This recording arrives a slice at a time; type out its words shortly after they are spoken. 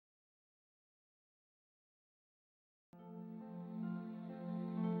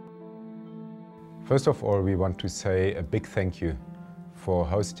First of all, we want to say a big thank you for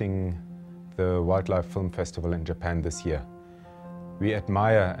hosting the Wildlife Film Festival in Japan this year. We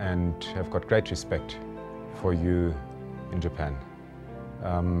admire and have got great respect for you in Japan.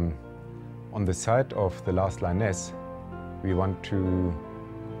 On the side of The Last Lioness, we want to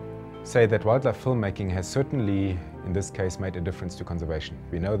say that wildlife filmmaking has certainly, in this case, made a difference to conservation.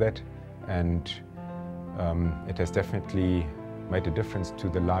 We know that, and it has definitely made a difference to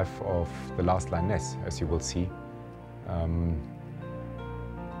the life of the last lioness, as you will see.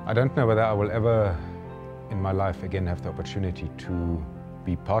 I don't know whether I will ever in my life again have the opportunity to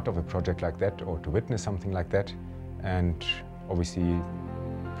be part of a project like that or to witness something like that, and obviously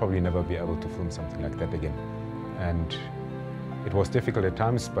probably never be able to film something like that again. And it was difficult at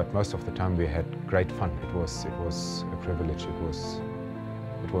times, but most of the time we had great fun. It was a privilege.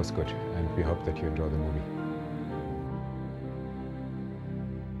 It was good, and we hope that you enjoy the movie.